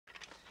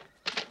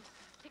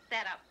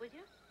that up, will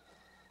you?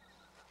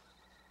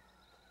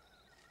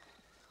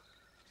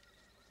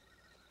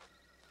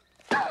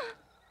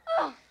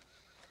 Oh.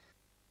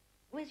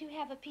 Will you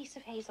have a piece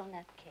of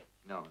hazelnut cake?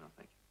 No, no,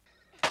 thank you.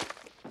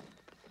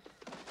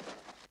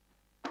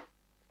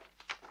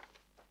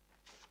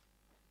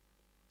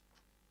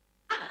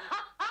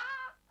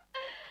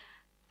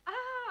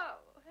 Oh,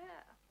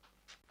 yeah.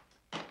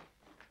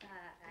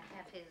 I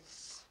have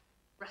his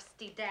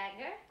rusty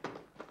dagger.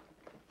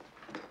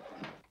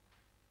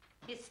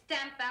 His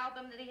stamp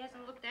album that he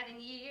hasn't looked at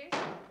in years.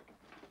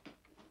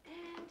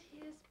 And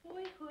his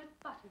boyhood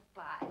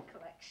butterfly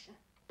collection.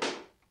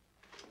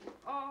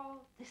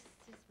 All this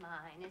is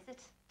mine, is it?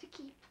 To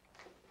keep.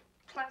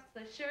 Plus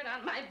the shirt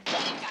on my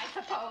back, I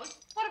suppose.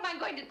 What am I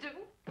going to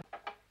do?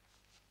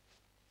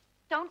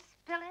 Don't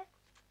spill it.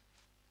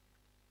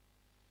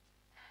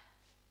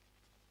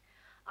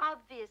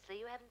 Obviously,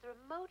 you haven't the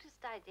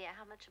remotest idea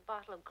how much a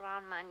bottle of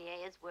Grand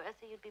Marnier is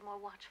worth, or you'd be more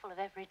watchful of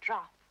every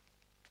drop.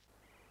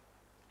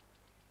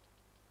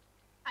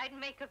 I'd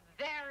make a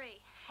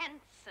very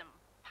handsome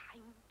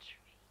pine tree.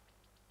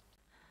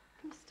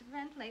 Mr.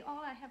 Bentley,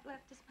 all I have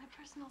left is my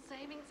personal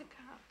savings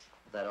account.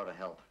 That ought to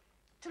help.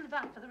 To live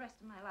on for the rest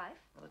of my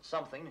life. Well, it's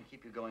something to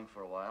keep you going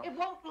for a while. It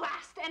won't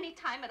last any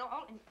time at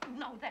all, and you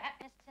know that.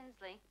 Miss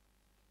Tinsley.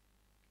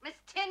 Miss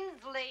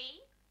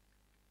Tinsley!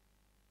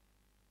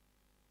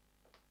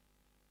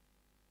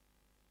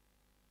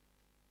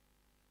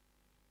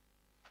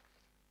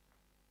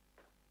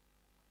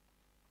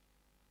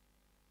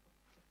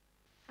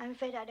 I'm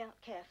afraid I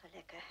don't care for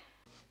liquor.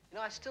 You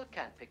know, I still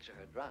can't picture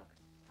her drunk.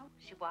 Oh,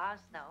 she was,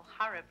 though,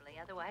 horribly.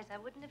 Otherwise, I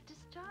wouldn't have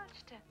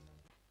discharged her.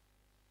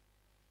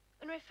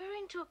 When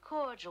referring to a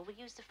cordial, we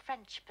use the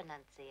French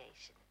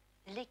pronunciation.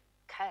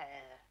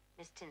 Liqueur,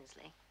 Miss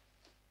Tinsley.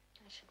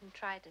 I shouldn't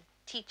try to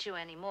teach you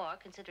any more,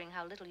 considering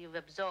how little you've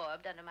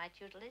absorbed under my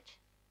tutelage.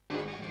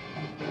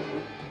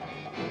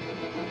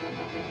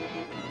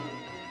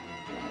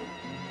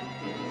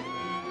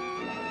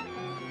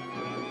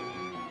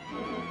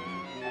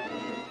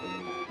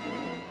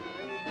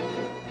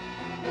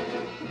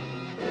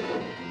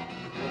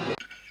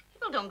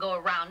 People don't go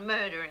around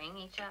murdering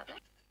each other.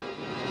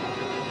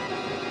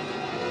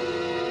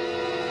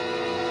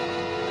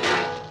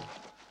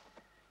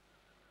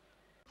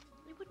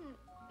 You wouldn't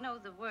know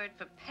the word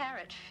for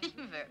parrot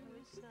fever.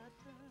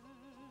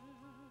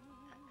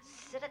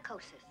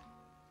 Psittacosis.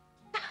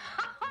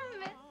 Oh,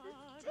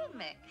 Mrs.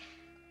 Dimmick.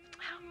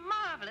 How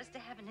marvelous to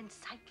have an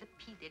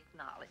encyclopedic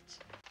knowledge.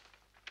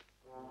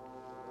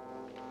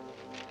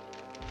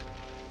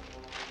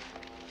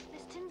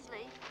 Miss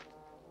Tinsley,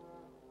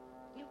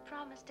 you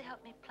promised to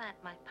help me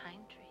plant my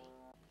pine tree.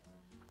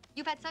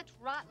 You've had such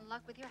rotten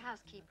luck with your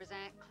housekeepers,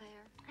 Aunt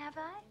Claire. Have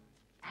I?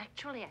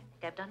 Actually, I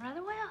think I've done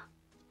rather well.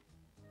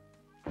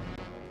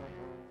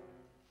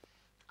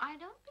 I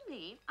don't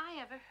believe I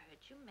ever heard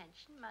you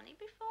mention money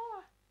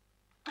before.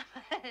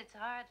 It's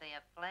hardly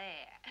a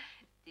flare,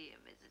 dear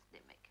Mrs.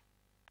 Dimmick.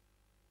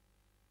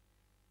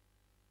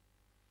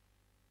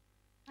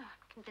 Oh,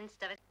 I'm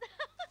convinced of it.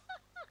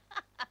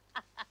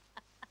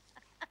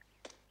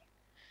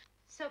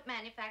 Soap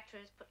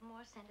manufacturers put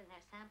more scent in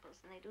their samples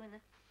than they do in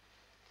the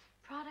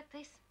product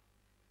they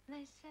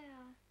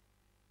sell.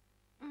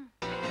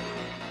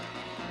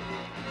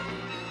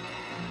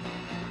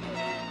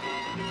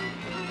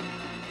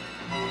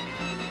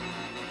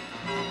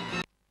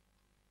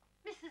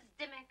 Mrs.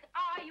 Dimmick,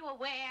 are you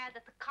aware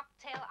that the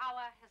cocktail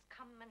hour has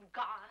come and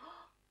gone?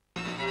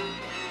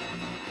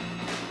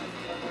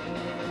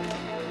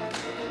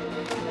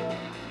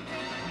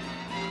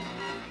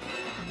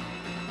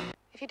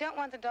 If you don't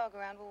want the dog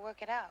around, we'll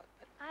work it out.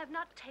 But I have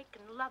not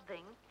taken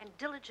loving and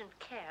diligent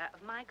care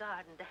of my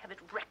garden to have it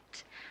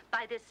wrecked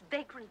by this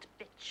vagrant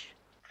bitch.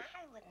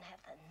 I wouldn't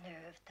have the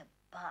nerve to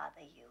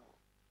bother you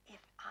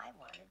if I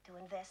wanted to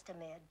invest a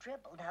mere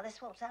dribble. Now,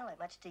 this won't sound like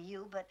much to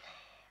you, but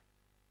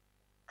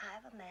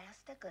I've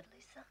amassed a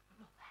goodly sum.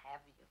 Oh,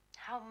 have you?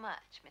 How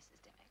much,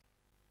 Mrs. Dimmick?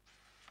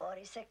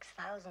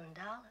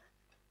 $46,000.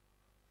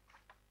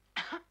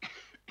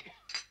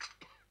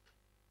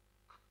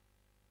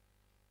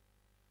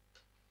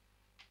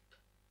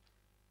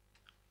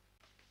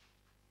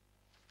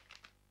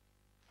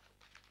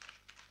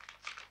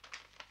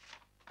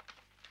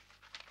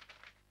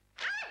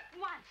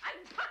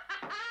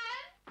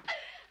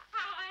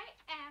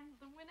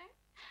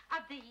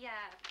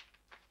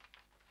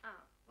 Oh,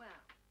 well,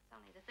 it's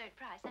only the third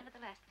prize.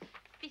 Nevertheless,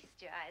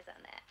 feast your eyes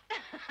on that.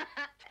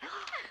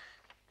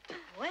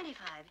 $25.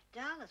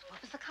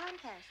 What was the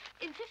contest?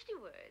 In 50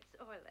 words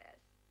or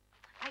less,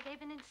 I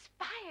gave an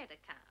inspired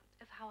account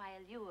of how I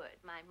allured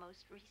my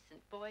most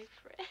recent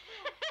boyfriend.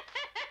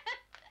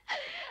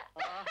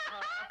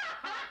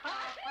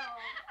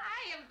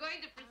 I am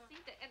going to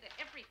proceed to enter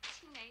every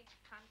teenage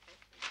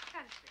contest in the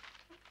country.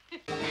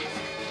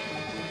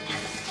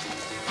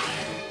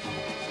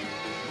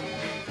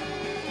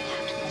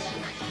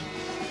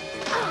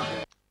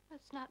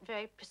 It's not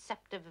very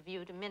perceptive of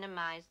you to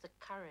minimize the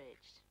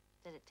courage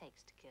that it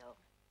takes to kill.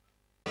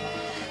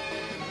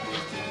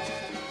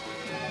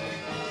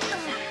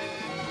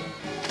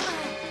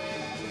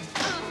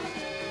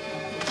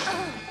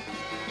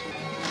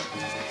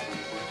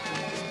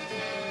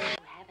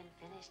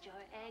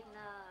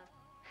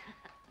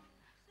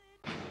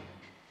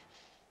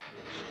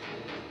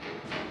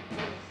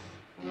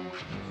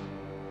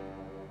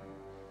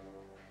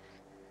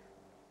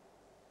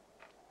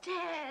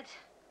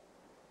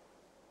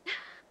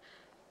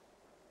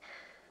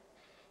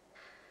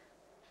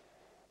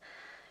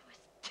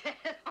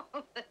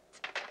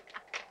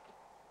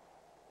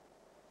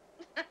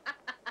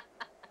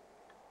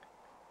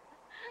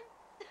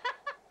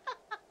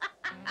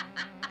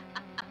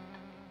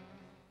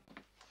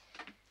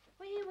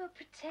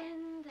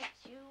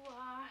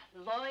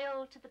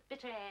 to the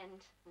bitter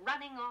end,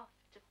 running off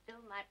to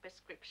fill my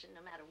prescription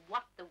no matter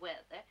what the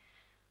weather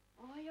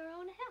or your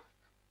own health.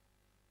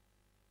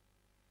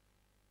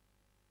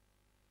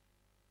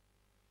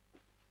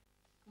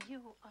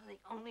 You are the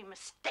only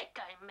mistake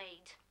I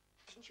made.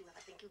 Didn't you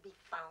ever think you'd be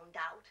found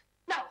out?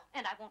 No,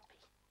 and I won't be.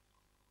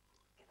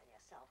 Giving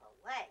yourself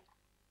away.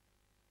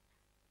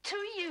 To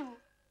you.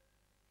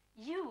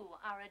 You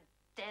are a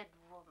dead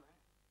woman.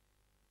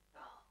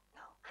 No,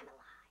 no, I'm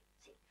alive.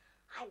 See,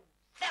 I'm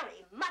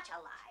very much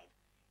alive.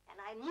 And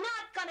I'm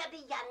not gonna be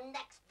your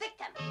next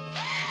victim.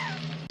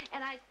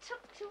 And I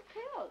took 2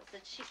 pills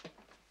that she...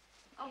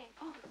 Oh,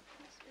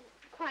 it's been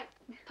quite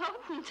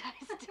potent. I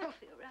still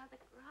feel rather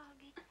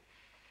groggy.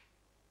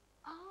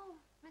 Oh,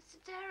 Mr.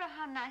 Darrow,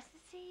 how nice to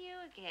see you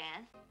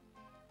again.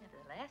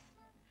 Nevertheless,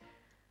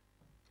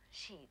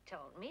 she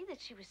told me that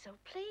she was so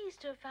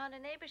pleased to have found a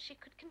neighbor she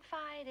could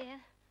confide in.